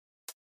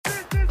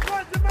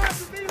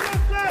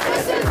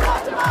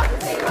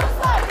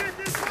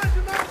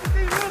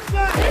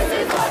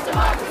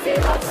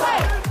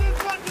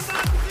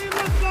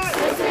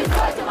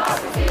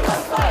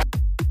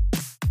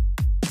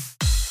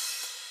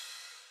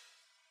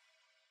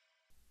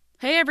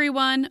Hey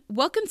everyone,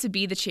 welcome to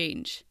Be the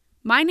Change.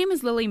 My name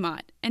is Lily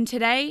Mott, and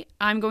today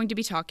I'm going to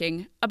be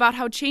talking about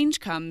how change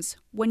comes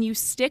when you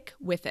stick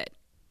with it.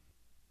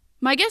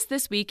 My guest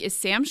this week is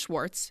Sam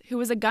Schwartz,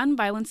 who is a gun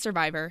violence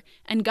survivor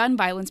and gun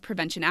violence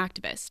prevention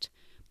activist.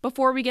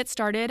 Before we get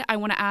started, I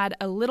want to add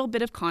a little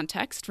bit of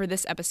context for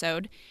this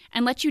episode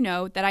and let you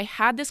know that I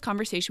had this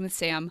conversation with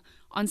Sam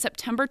on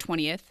September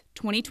 20th,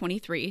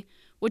 2023,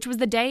 which was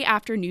the day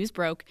after news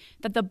broke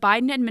that the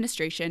Biden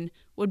administration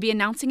would be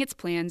announcing its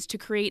plans to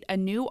create a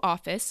new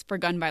office for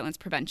gun violence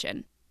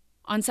prevention.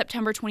 On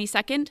September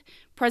 22nd,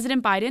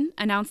 President Biden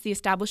announced the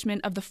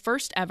establishment of the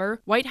first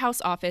ever White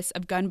House Office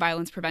of Gun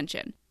Violence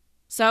Prevention.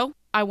 So,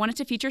 I wanted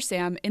to feature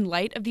Sam in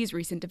light of these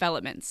recent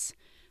developments.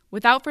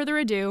 Without further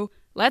ado,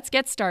 let's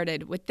get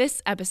started with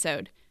this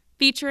episode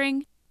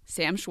featuring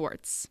Sam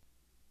Schwartz.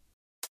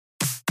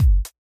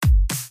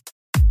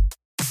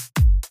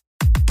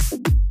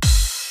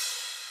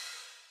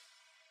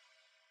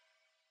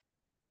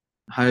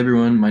 Hi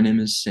everyone, my name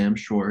is Sam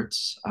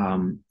Schwartz.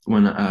 In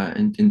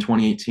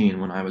 2018,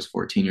 when I was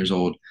 14 years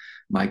old,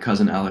 my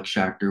cousin Alex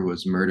Schachter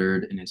was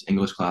murdered in his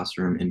English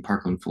classroom in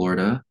Parkland,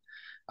 Florida,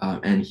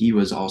 and he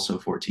was also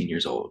 14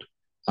 years old.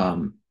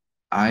 Um,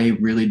 I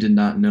really did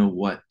not know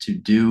what to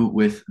do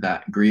with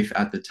that grief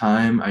at the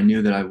time. I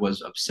knew that I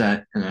was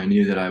upset and I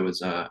knew that I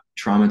was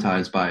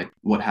traumatized by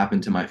what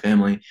happened to my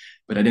family,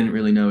 but I didn't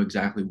really know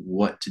exactly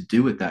what to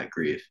do with that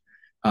grief.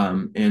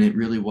 And it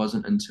really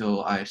wasn't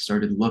until I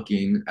started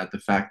looking at the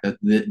fact that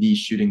these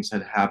shootings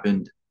had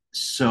happened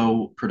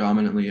so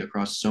predominantly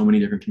across so many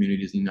different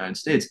communities in the United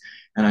States.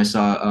 And I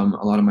saw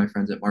a lot of my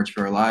friends at March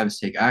for Our Lives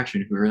take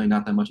action who are really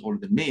not that much older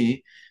than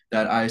me,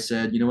 that I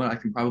said, you know what, I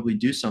can probably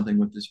do something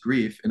with this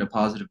grief in a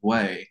positive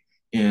way.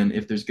 And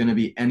if there's going to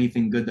be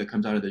anything good that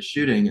comes out of this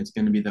shooting, it's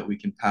going to be that we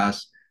can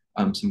pass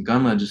some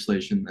gun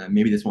legislation that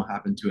maybe this won't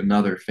happen to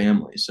another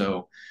family.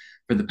 So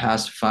for the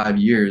past 5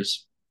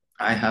 years,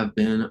 I have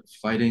been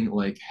fighting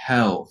like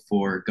hell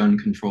for gun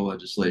control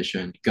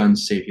legislation, gun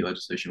safety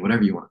legislation,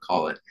 whatever you want to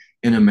call it,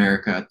 in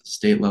America at the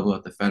state level,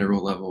 at the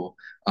federal level.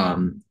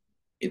 Um,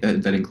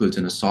 that includes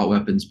an assault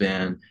weapons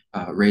ban,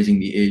 raising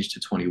the age to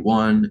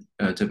 21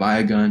 to buy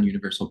a gun,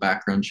 universal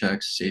background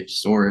checks, safe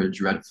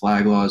storage, red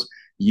flag laws,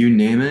 you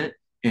name it.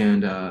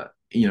 And,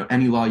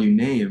 any law you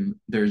name,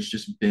 there's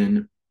just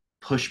been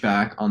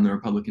pushback on the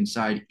Republican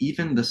side,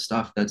 even the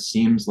stuff that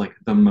seems like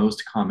the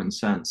most common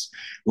sense,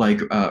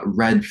 like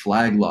red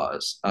flag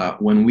laws.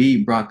 When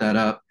we brought that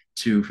up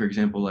to, for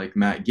example, like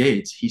Matt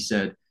Gaetz, he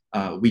said,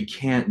 we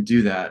can't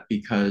do that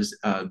because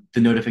the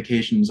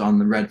notifications on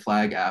the red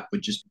flag app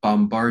would just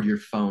bombard your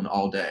phone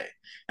all day.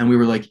 And we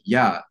were like,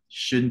 yeah,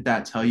 shouldn't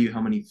that tell you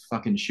how many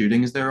fucking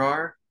shootings there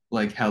are?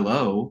 Like,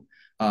 hello.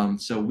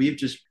 So we've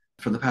just,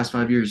 for the past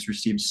 5 years,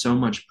 received so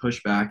much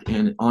pushback.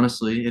 And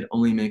honestly, it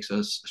only makes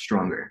us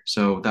stronger.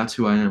 So that's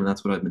who I am. And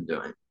that's what I've been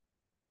doing.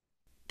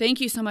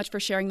 Thank you so much for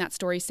sharing that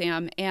story,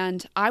 Sam.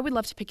 And I would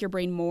love to pick your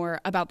brain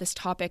more about this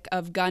topic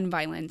of gun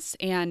violence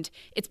and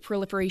its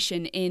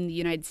proliferation in the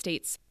United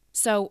States.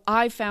 So,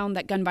 I've found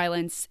that gun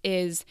violence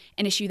is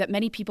an issue that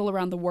many people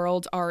around the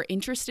world are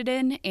interested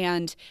in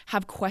and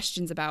have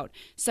questions about.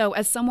 So,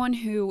 as someone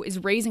who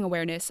is raising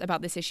awareness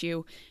about this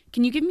issue,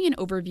 can you give me an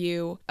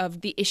overview of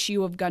the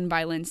issue of gun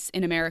violence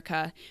in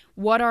America?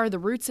 What are the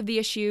roots of the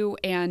issue,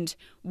 and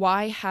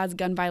why has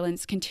gun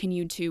violence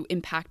continued to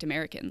impact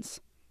Americans?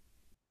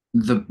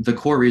 The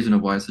core reason of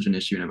why it's such an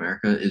issue in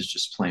America is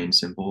just plain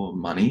simple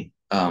money.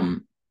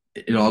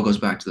 It all goes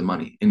back to the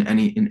money in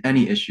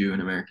any issue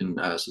in American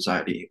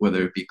society,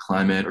 whether it be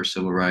climate or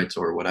civil rights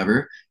or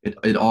whatever.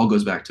 It all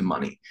goes back to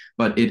money.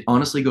 But it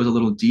honestly goes a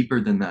little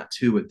deeper than that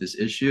too with this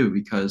issue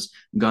because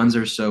guns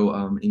are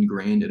so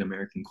ingrained in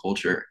American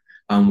culture.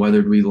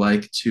 Whether we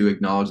like to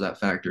acknowledge that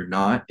fact or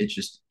not, it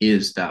just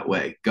is that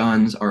way.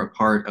 Guns are a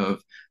part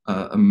of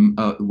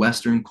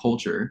Western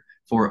culture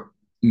for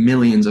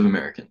millions of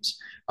Americans.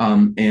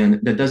 And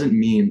that doesn't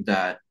mean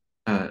that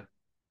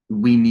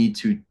we need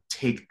to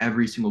take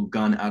every single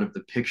gun out of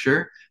the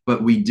picture,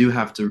 but we do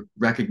have to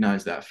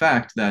recognize that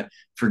fact that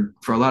for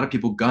a lot of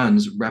people,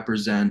 guns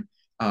represent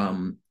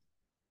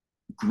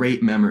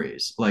great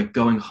memories, like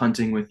going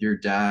hunting with your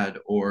dad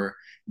or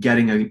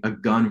getting a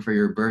gun for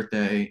your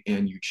birthday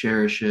and you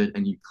cherish it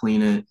and you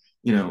clean it.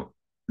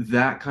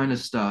 That kind of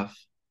stuff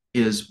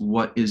is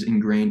what is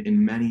ingrained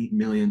in many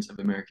millions of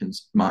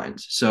Americans'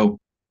 minds. So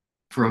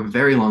for a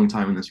very long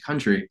time in this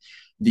country,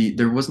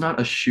 there was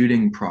not a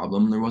shooting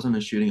problem. There wasn't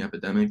a shooting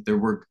epidemic. There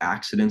were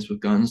accidents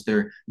with guns.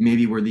 There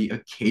maybe were the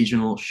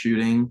occasional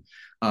shooting,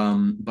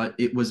 but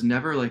it was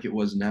never like it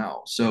was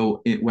now.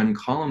 So when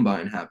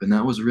Columbine happened,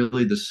 that was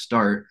really the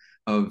start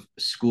of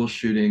school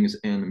shootings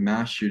and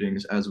mass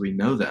shootings as we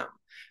know them.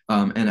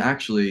 And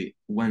actually,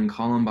 when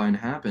Columbine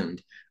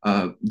happened,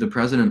 the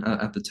president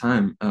at the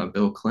time,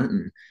 Bill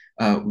Clinton,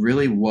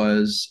 really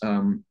was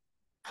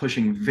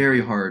pushing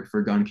very hard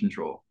for gun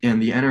control.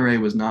 And the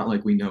NRA was not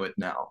like we know it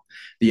now.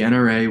 The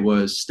NRA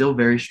was still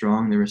very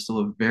strong. There was still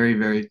a very,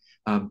 very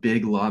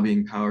big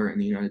lobbying power in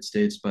the United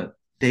States, but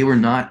they were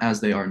not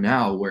as they are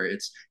now, where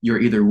it's you're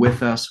either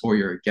with us or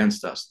you're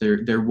against us.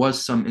 There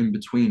was some in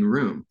between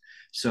room.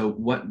 So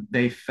what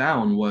they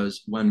found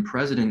was when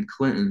President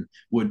Clinton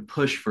would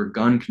push for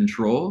gun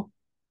control,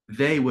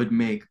 they would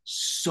make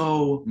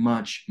so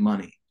much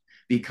money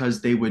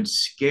because they would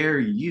scare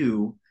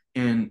you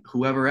and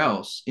whoever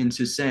else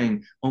into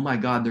saying, "Oh my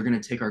God, they're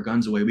going to take our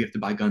guns away. We have to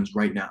buy guns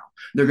right now.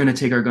 They're going to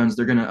take our guns.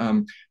 They're going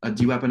to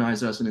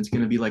de-weaponize us, and it's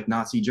going to be like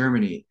Nazi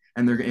Germany,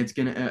 and they're going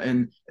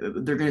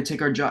to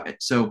take our job."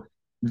 So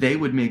they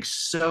would make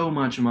so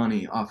much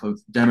money off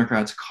of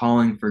Democrats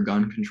calling for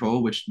gun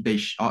control, which they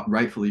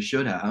rightfully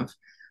should have.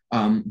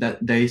 That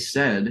they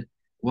said,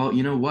 well,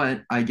 you know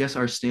what? I guess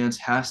our stance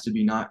has to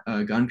be not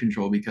gun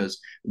control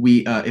because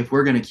if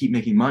we're going to keep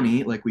making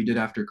money like we did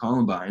after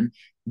Columbine,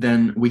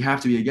 then we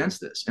have to be against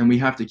this, and we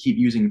have to keep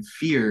using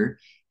fear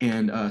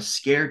and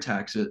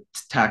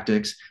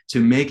tactics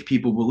to make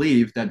people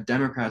believe that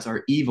Democrats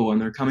are evil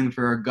and they're coming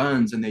for our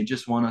guns and they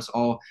just want us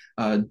all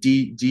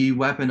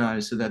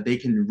de-weaponized so that they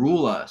can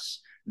rule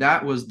us.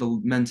 That was the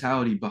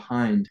mentality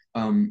behind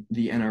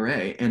the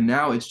NRA. And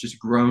now it's just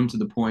grown to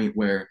the point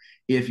where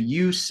if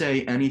you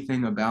say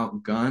anything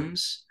about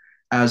guns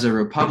as a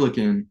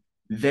Republican,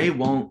 they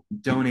won't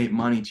donate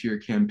money to your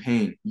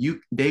campaign.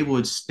 They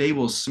will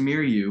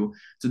smear you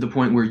to the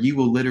point where you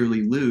will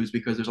literally lose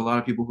because there's a lot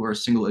of people who are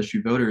single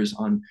issue voters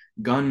on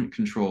gun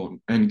control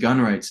and gun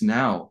rights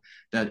now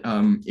that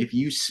if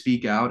you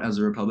speak out as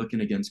a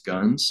Republican against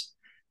guns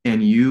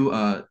and you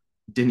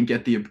didn't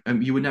get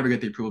you would never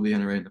get the approval of the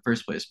NRA in the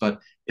first place. But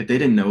if they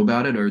didn't know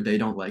about it or they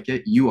don't like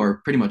it, you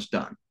are pretty much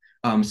done.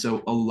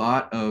 So a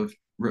lot of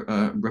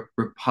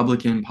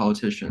Republican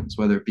politicians,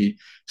 whether it be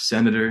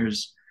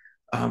senators,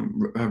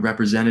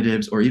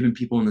 representatives, or even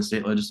people in the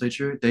state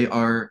legislature, they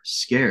are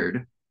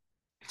scared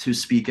to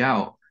speak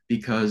out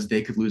because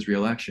they could lose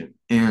re-election.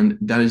 And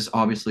that is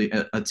obviously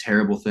a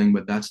terrible thing,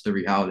 but that's the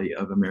reality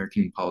of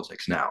American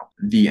politics now.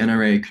 The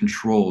NRA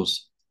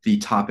controls the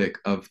topic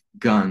of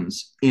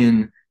guns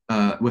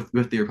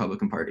with the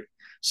Republican Party.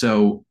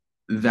 So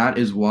that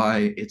is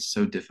why it's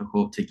so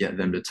difficult to get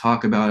them to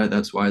talk about it.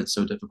 That's why it's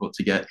so difficult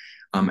to get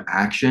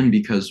action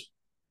because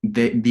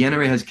the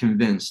NRA has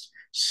convinced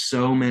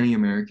so many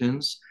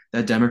Americans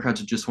that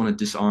Democrats just want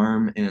to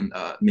disarm and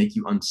make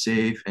you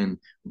unsafe and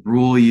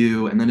rule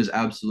you. And that is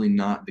absolutely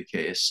not the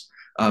case.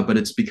 But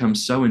it's become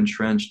so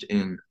entrenched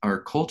in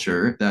our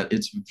culture that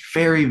it's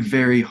very,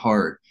 very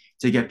hard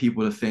to get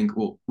people to think,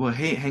 well,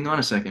 hey, hang on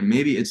a second.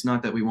 Maybe it's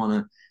not that we want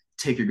to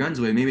take your guns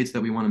away. Maybe it's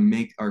that we want to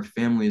make our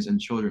families and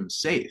children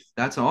safe.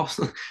 That's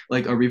also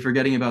like, are we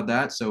forgetting about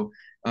that? So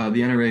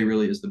the NRA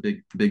really is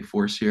the big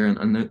force here,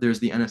 and there's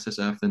the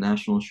NSSF, the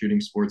National Shooting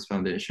Sports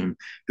Foundation,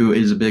 who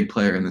is a big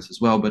player in this as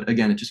well. But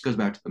again, it just goes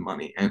back to the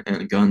money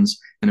and guns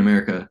in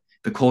America.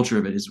 The culture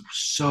of it is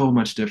so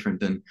much different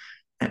than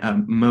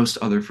most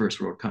other first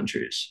world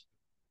countries.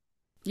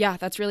 Yeah,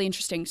 that's really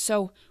interesting.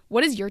 So,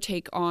 what is your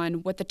take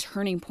on what the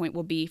turning point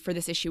will be for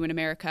this issue in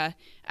America?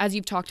 As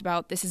you've talked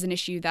about, this is an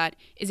issue that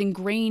is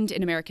ingrained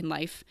in American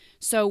life.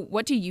 So,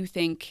 what do you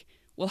think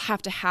will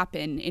have to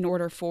happen in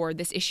order for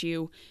this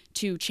issue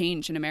to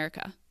change in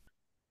America?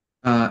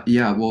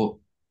 Yeah, well,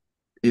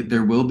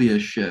 there will be a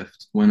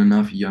shift when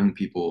enough young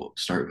people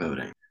start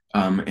voting.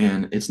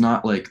 And it's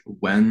not like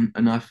when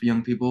enough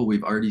young people,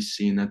 we've already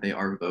seen that they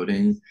are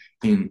voting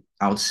in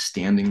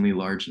outstandingly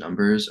large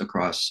numbers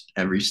across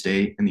every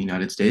state in the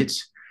United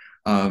States.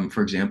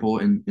 For example,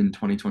 in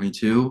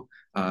 2022,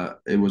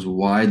 it was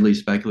widely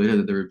speculated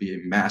that there would be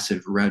a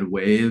massive red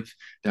wave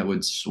that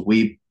would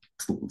sweep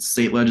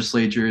state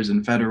legislatures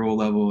and federal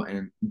level,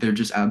 and there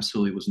just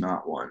absolutely was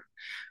not one.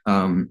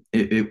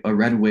 A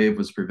red wave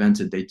was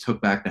prevented. They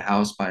took back the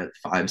House by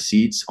 5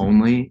 seats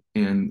only,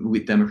 and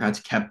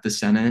Democrats kept the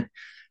Senate,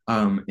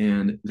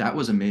 and that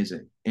was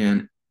amazing.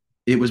 And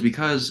it was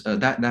because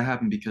that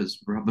happened because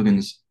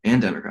Republicans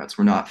and Democrats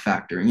were not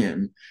factoring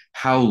in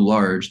how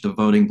large the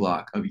voting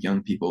bloc of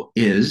young people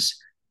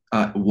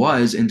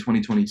was in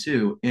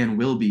 2022 and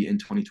will be in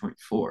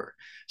 2024.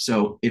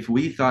 So if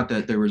we thought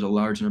that there was a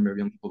large number of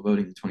young people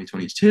voting in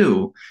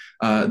 2022,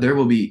 there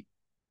will be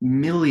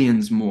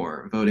millions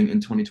more voting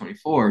in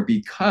 2024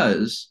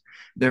 because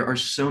there are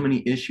so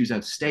many issues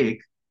at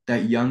stake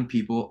that young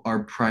people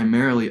are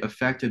primarily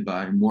affected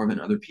by more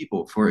than other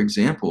people. For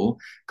example,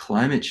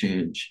 climate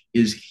change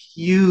is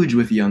huge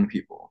with young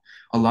people.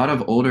 A lot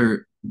of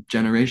older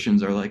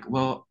generations are like,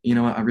 well, you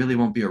know what, I really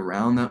won't be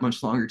around that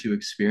much longer to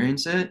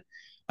experience it.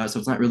 So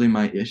it's not really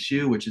my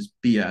issue, which is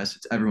BS.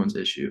 It's everyone's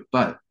issue.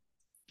 But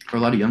for a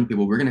lot of young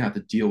people, we're going to have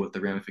to deal with the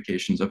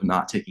ramifications of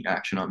not taking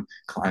action on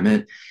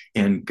climate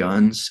and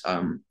guns.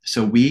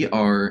 So we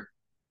are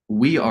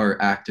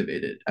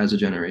activated as a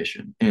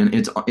generation, and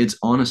it's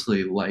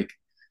honestly like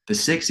the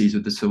 '60s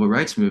with the civil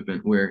rights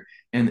movement, where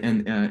and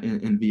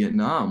in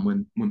Vietnam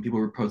when people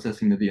were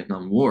protesting the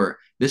Vietnam War.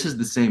 This is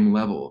the same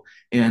level,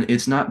 and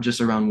it's not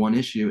just around one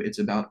issue. It's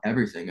about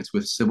everything. It's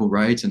with civil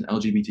rights and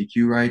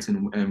LGBTQ rights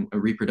and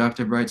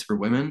reproductive rights for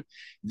women.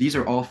 These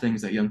are all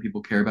things that young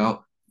people care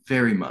about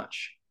very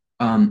much.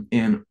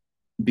 And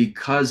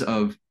because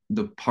of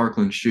the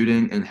Parkland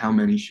shooting and how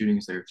many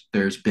shootings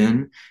there's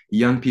been,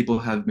 young people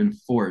have been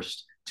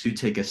forced to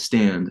take a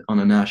stand on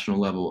a national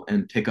level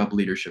and pick up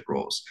leadership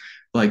roles.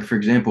 Like, for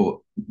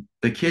example,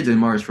 the kids in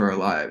Mars for Our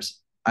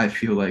Lives, I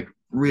feel like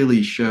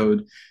really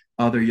showed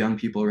other young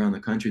people around the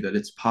country that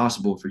it's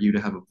possible for you to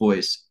have a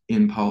voice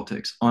in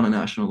politics on a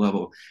national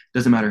level.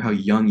 Doesn't matter how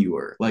young you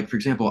were. Like, for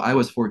example, I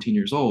was 14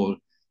 years old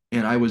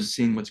and I was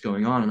seeing what's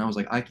going on and I was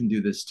like, I can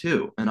do this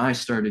too. And I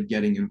started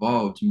getting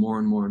involved more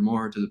and more and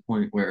more to the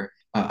point where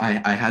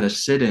I had a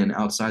sit-in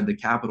outside the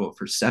Capitol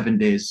for 7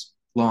 days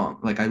long.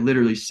 Like I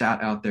literally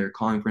sat out there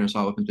calling for an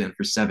assault weapons ban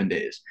for 7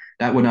 days.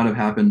 That would not have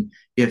happened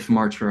if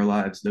March for Our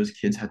Lives, those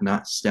kids had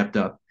not stepped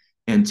up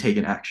and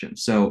taken action.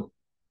 So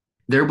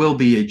there will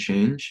be a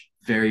change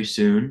very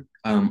soon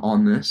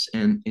on this,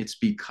 and it's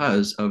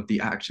because of the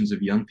actions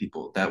of young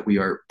people that we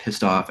are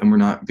pissed off, and we're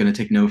not going to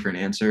take no for an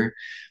answer.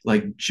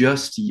 Like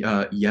just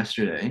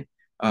yesterday,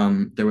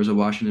 there was a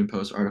Washington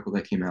Post article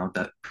that came out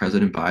that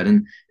President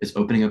Biden is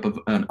opening up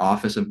an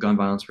office of gun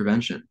violence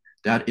prevention.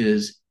 That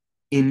is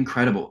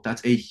incredible.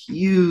 That's a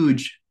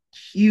huge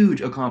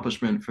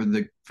accomplishment for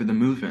the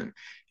movement,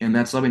 and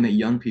that's something that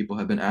young people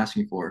have been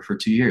asking for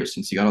 2 years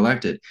since he got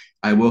elected.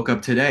 I woke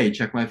up today,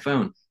 checked my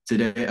phone.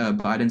 Today,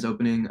 Biden's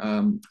opening,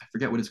 I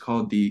forget what it's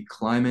called, the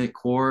Climate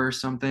Corps or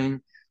something.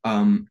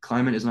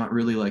 Climate is not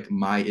really like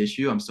my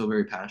issue. I'm still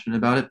very passionate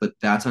about it, but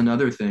that's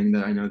another thing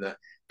that I know that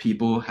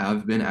people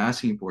have been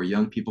asking for,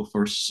 young people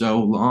for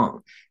so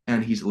long.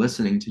 And he's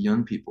listening to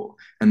young people.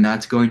 And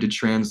that's going to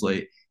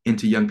translate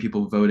into young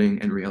people voting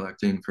and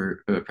reelecting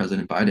for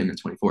President Biden in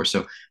 24.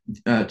 So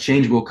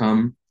change will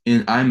come.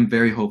 And I'm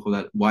very hopeful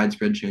that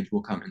widespread change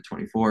will come in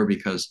 24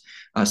 because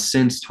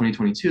since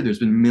 2022, there's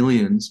been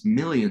millions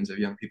of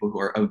young people who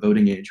are of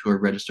voting age who are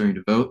registering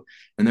to vote,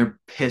 and they're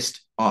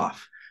pissed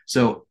off.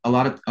 So a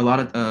lot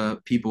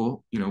of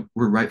people,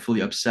 were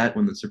rightfully upset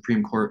when the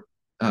Supreme Court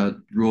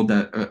ruled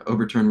that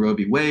overturned Roe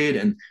v. Wade,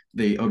 and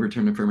they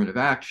overturned affirmative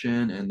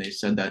action, and they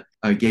said that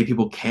gay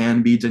people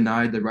can be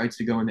denied the rights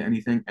to go into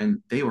anything, and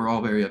they were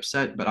all very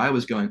upset. But I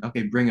was going,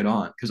 okay, bring it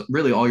on, because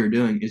really all you're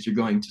doing is you're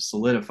going to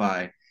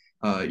solidify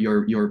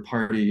your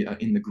party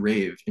in the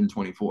grave in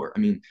 24. I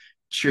mean,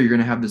 sure, you're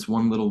going to have this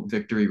one little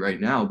victory right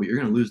now, but you're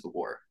going to lose the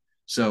war.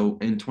 So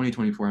in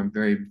 2024, I'm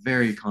very,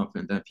 very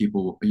confident that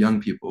young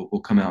people,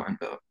 will come out and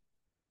vote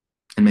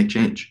and make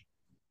change.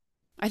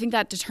 I think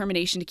that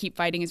determination to keep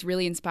fighting is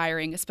really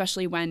inspiring,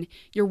 especially when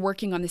you're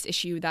working on this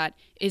issue that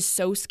is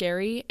so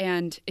scary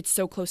and it's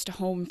so close to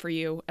home for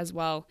you as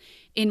well.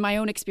 In my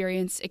own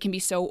experience, it can be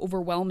so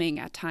overwhelming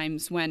at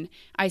times when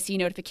I see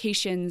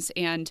notifications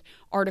and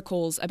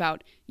articles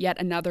about yet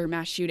another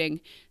mass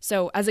shooting.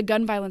 So, as a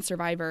gun violence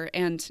survivor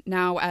and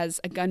now as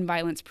a gun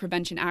violence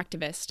prevention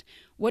activist,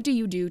 what do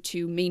you do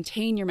to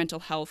maintain your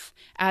mental health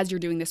as you're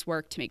doing this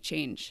work to make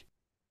change?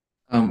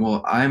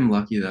 Well, I'm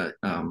lucky that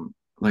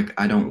like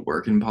I don't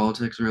work in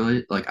politics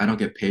really. Like I don't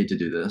get paid to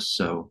do this,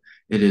 so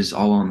it is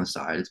all on the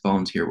side. It's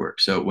volunteer work.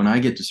 So when I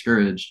get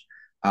discouraged,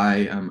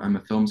 I'm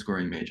a film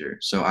scoring major,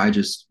 so I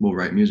just will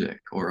write music,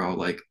 or I'll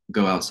like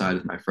go outside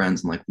with my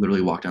friends and like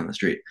literally walk down the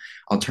street.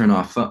 I'll turn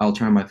my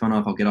phone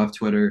off. I'll get off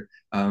Twitter.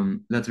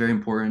 That's very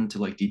important to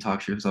like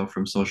detox yourself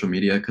from social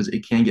media because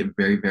it can get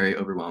very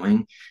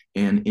overwhelming.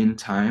 And in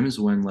times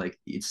when like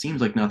it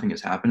seems like nothing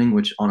is happening,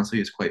 which honestly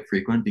is quite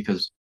frequent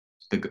because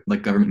the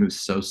like government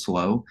moves so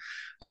slow,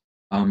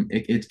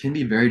 it can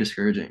be very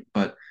discouraging.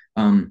 But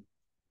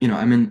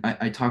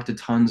I talked to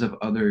tons of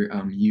other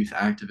youth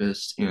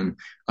activists and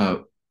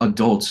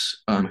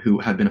adults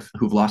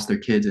who've lost their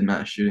kids in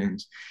mass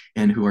shootings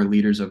and who are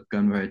leaders of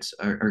gun rights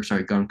or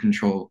sorry, gun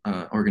control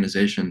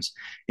organizations.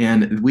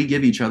 And we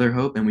give each other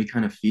hope and we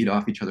kind of feed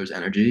off each other's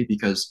energy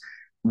because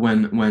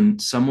when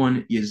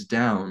someone is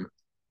down,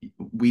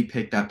 we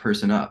pick that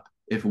person up.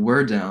 If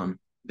we're down,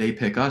 they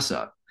pick us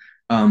up.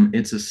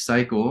 It's a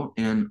cycle.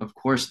 And of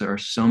course, there are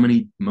so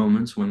many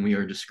moments when we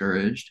are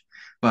discouraged.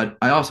 But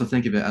I also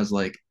think of it as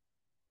like,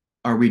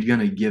 are we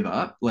going to give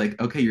up? Like,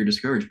 okay, you're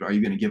discouraged, but are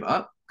you going to give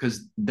up?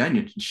 Because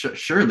then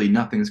surely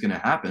nothing's going to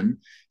happen.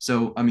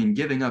 So, I mean,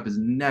 giving up is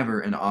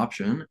never an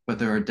option, but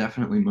there are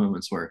definitely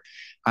moments where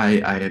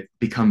I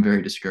become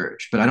very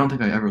discouraged. But I don't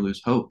think I ever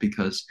lose hope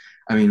because,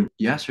 I mean,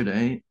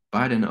 yesterday,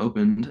 Biden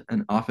opened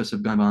an Office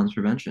of Gun Violence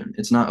Prevention.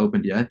 It's not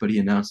opened yet, but he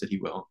announced that he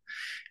will.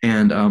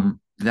 And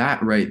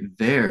that right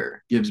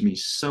there gives me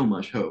so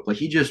much hope. Like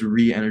he just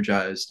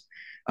re-energized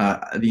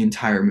the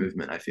entire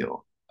movement, I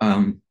feel.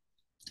 And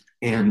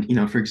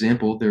for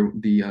example,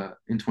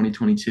 in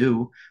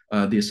 2022,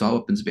 the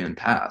assault weapons ban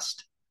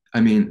passed. I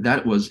mean,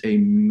 that was a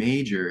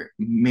major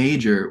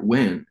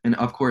win. And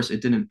of course,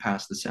 it didn't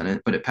pass the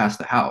Senate, but it passed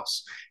the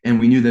House, and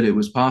we knew that it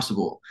was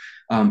possible.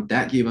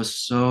 That gave us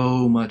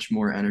so much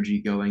more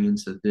energy going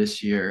into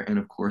this year, and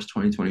of course,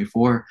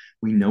 2024.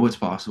 We know it's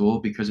possible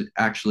because it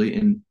actually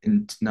in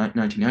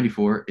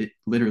 1994, it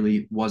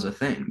literally was a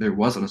thing. There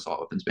was an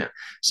assault weapons ban,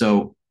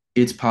 so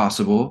it's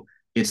possible.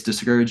 It's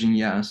discouraging,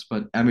 yes,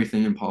 but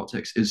everything in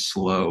politics is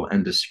slow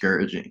and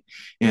discouraging.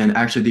 And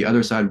actually, the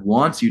other side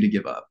wants you to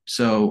give up.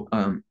 So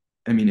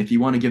I mean, if you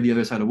want to give the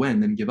other side a win,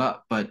 then give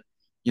up. But,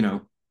 you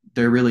know,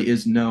 there really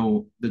is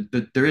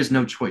there is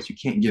no choice. You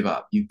can't give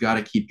up. You've got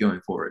to keep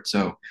going forward.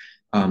 So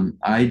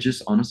I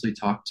just honestly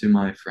talk to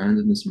my friends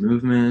in this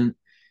movement,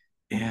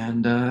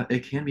 and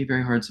it can be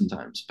very hard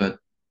sometimes, but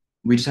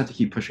we just have to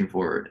keep pushing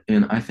forward.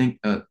 And I think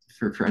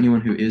for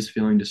anyone who is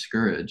feeling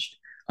discouraged,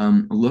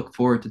 look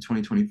forward to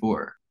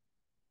 2024.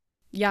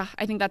 Yeah,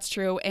 I think that's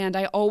true. And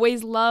I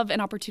always love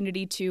an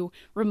opportunity to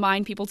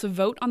remind people to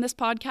vote on this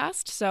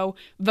podcast. So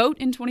vote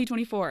in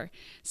 2024.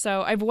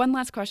 So I have one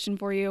last question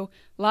for you.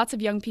 Lots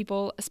of young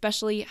people,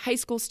 especially high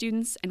school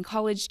students and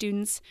college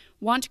students,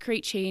 want to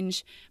create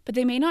change, but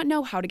they may not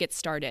know how to get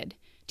started.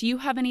 Do you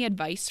have any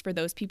advice for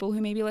those people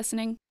who may be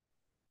listening?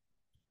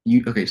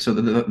 Okay, so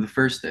the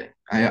first thing,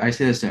 I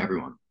say this to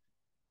everyone,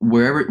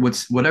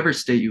 whatever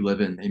state you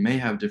live in, they may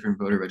have different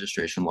voter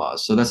registration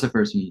laws. So that's the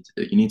first thing you need to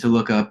do. You need to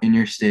look up in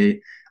your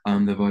state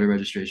the voter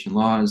registration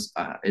laws.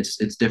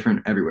 It's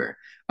different everywhere.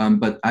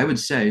 But I would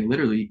say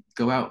literally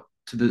go out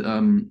to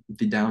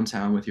the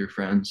downtown with your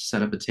friends,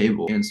 set up a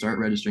table, and start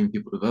registering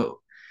people to vote.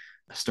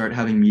 Start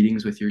having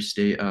meetings with your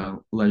state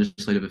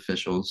legislative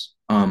officials.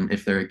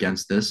 If they're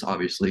against this,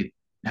 obviously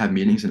have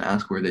meetings and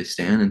ask where they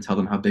stand and tell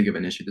them how big of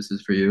an issue this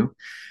is for you.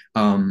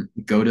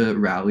 Go to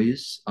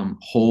rallies,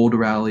 hold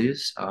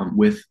rallies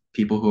with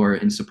people who are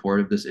in support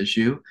of this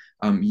issue.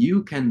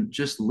 You can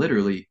just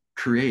literally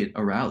create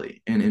a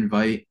rally and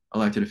invite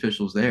elected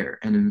officials there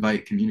and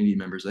invite community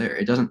members there.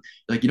 It doesn't,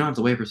 like, you don't have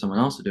to wait for someone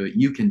else to do it.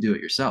 You can do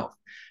it yourself.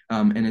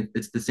 And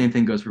it's the same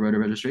thing goes for voter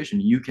registration.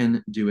 You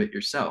can do it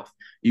yourself.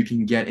 You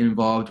can get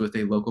involved with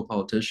a local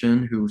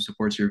politician who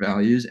supports your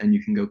values, and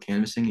you can go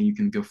canvassing, and you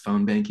can go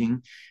phone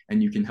banking,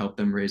 and you can help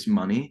them raise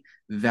money.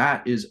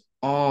 That is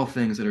all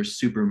things that are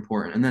super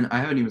important. And then I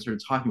haven't even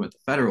started talking about the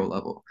federal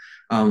level,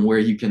 where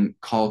you can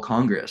call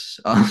Congress,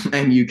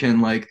 and you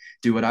can like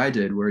do what I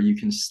did, where you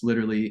can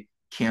literally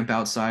camp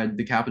outside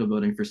the Capitol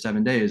building for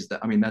 7 days.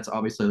 I mean, that's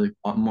obviously like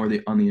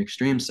on the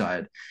extreme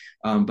side,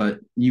 but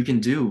you can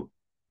do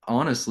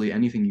honestly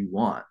anything you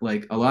want.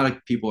 Like a lot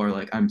of people are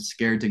like, I'm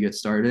scared to get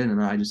started,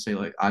 and I just say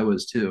like I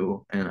was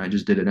too, and I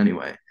just did it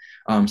anyway.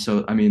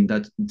 So I mean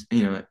that's,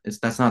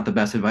 that's not the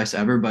best advice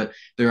ever, but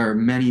there are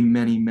many,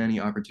 many, many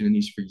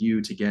opportunities for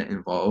you to get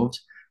involved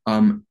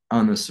on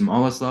the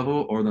smallest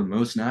level or the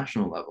most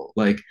national level.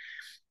 Like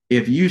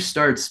if you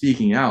start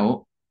speaking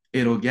out,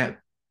 it'll get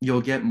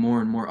you'll get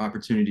more and more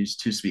opportunities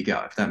to speak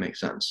out, if that makes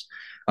sense.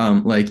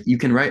 Like you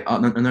can write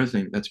another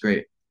thing that's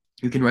great.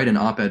 You can write an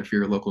op-ed for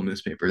your local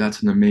newspaper.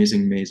 That's an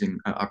amazing, amazing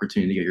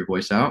opportunity to get your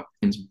voice out,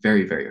 and it's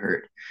very, very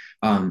heard.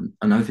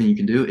 Another thing you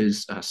can do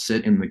is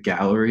sit in the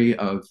gallery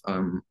of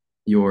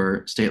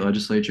your state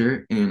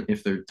legislature, and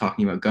if they're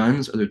talking about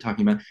guns or they're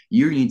talking about,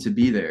 you need to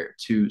be there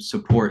to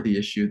support the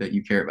issue that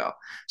you care about.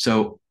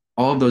 So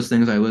all of those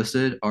things I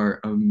listed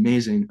are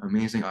amazing,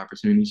 amazing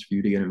opportunities for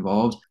you to get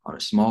involved on a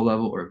small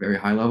level or a very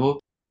high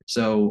level.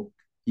 So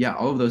yeah,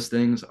 all of those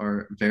things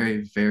are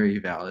very, very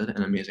valid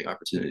and amazing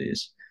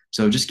opportunities.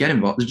 So just get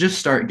involved, just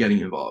start getting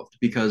involved,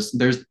 because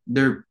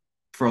there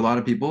for a lot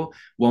of people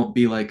won't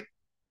be like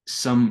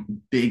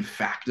some big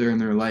factor in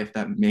their life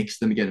that makes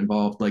them get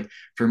involved. Like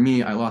for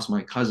me, I lost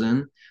my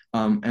cousin,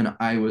 and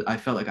I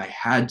felt like I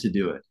had to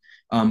do it.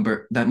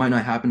 But that might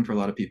not happen for a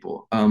lot of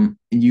people.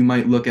 You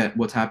might look at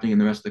what's happening in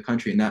the rest of the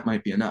country, and that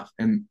might be enough.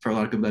 And for a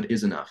lot of people, that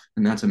is enough,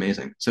 and that's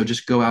amazing. So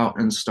just go out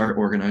and start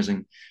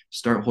organizing,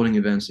 start holding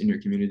events in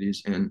your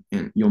communities, and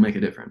you'll make a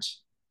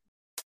difference.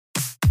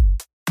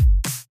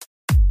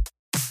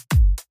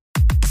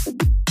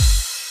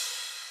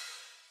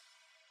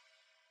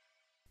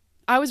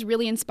 I was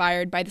really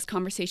inspired by this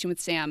conversation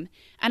with Sam,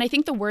 and I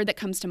think the word that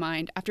comes to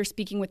mind after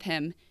speaking with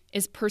him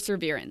is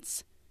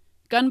perseverance.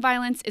 Gun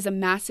violence is a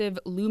massive,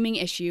 looming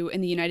issue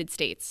in the United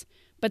States,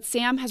 but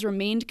Sam has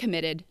remained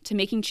committed to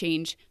making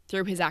change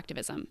through his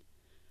activism.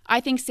 I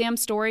think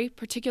Sam's story,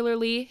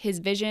 particularly his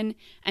vision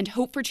and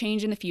hope for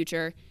change in the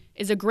future,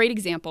 is a great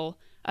example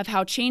of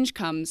how change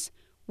comes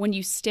when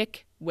you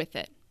stick with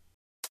it.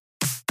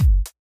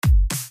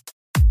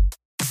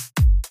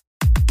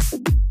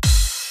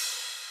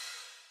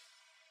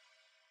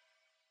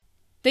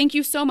 Thank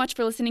you so much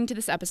for listening to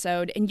this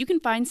episode, and you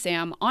can find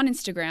Sam on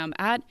Instagram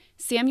at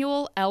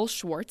Samuel L.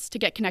 Schwartz to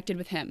get connected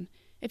with him.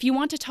 If you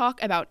want to talk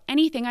about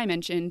anything I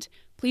mentioned,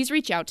 please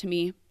reach out to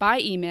me by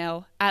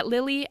email at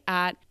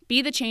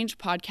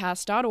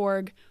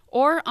lily@bethechangepodcast.org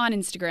or on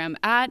Instagram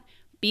at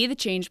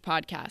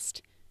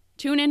bethechangepodcast.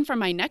 Tune in for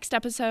my next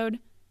episode,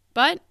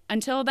 but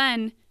until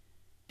then,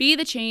 be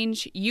the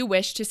change you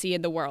wish to see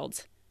in the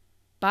world.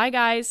 Bye,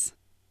 guys.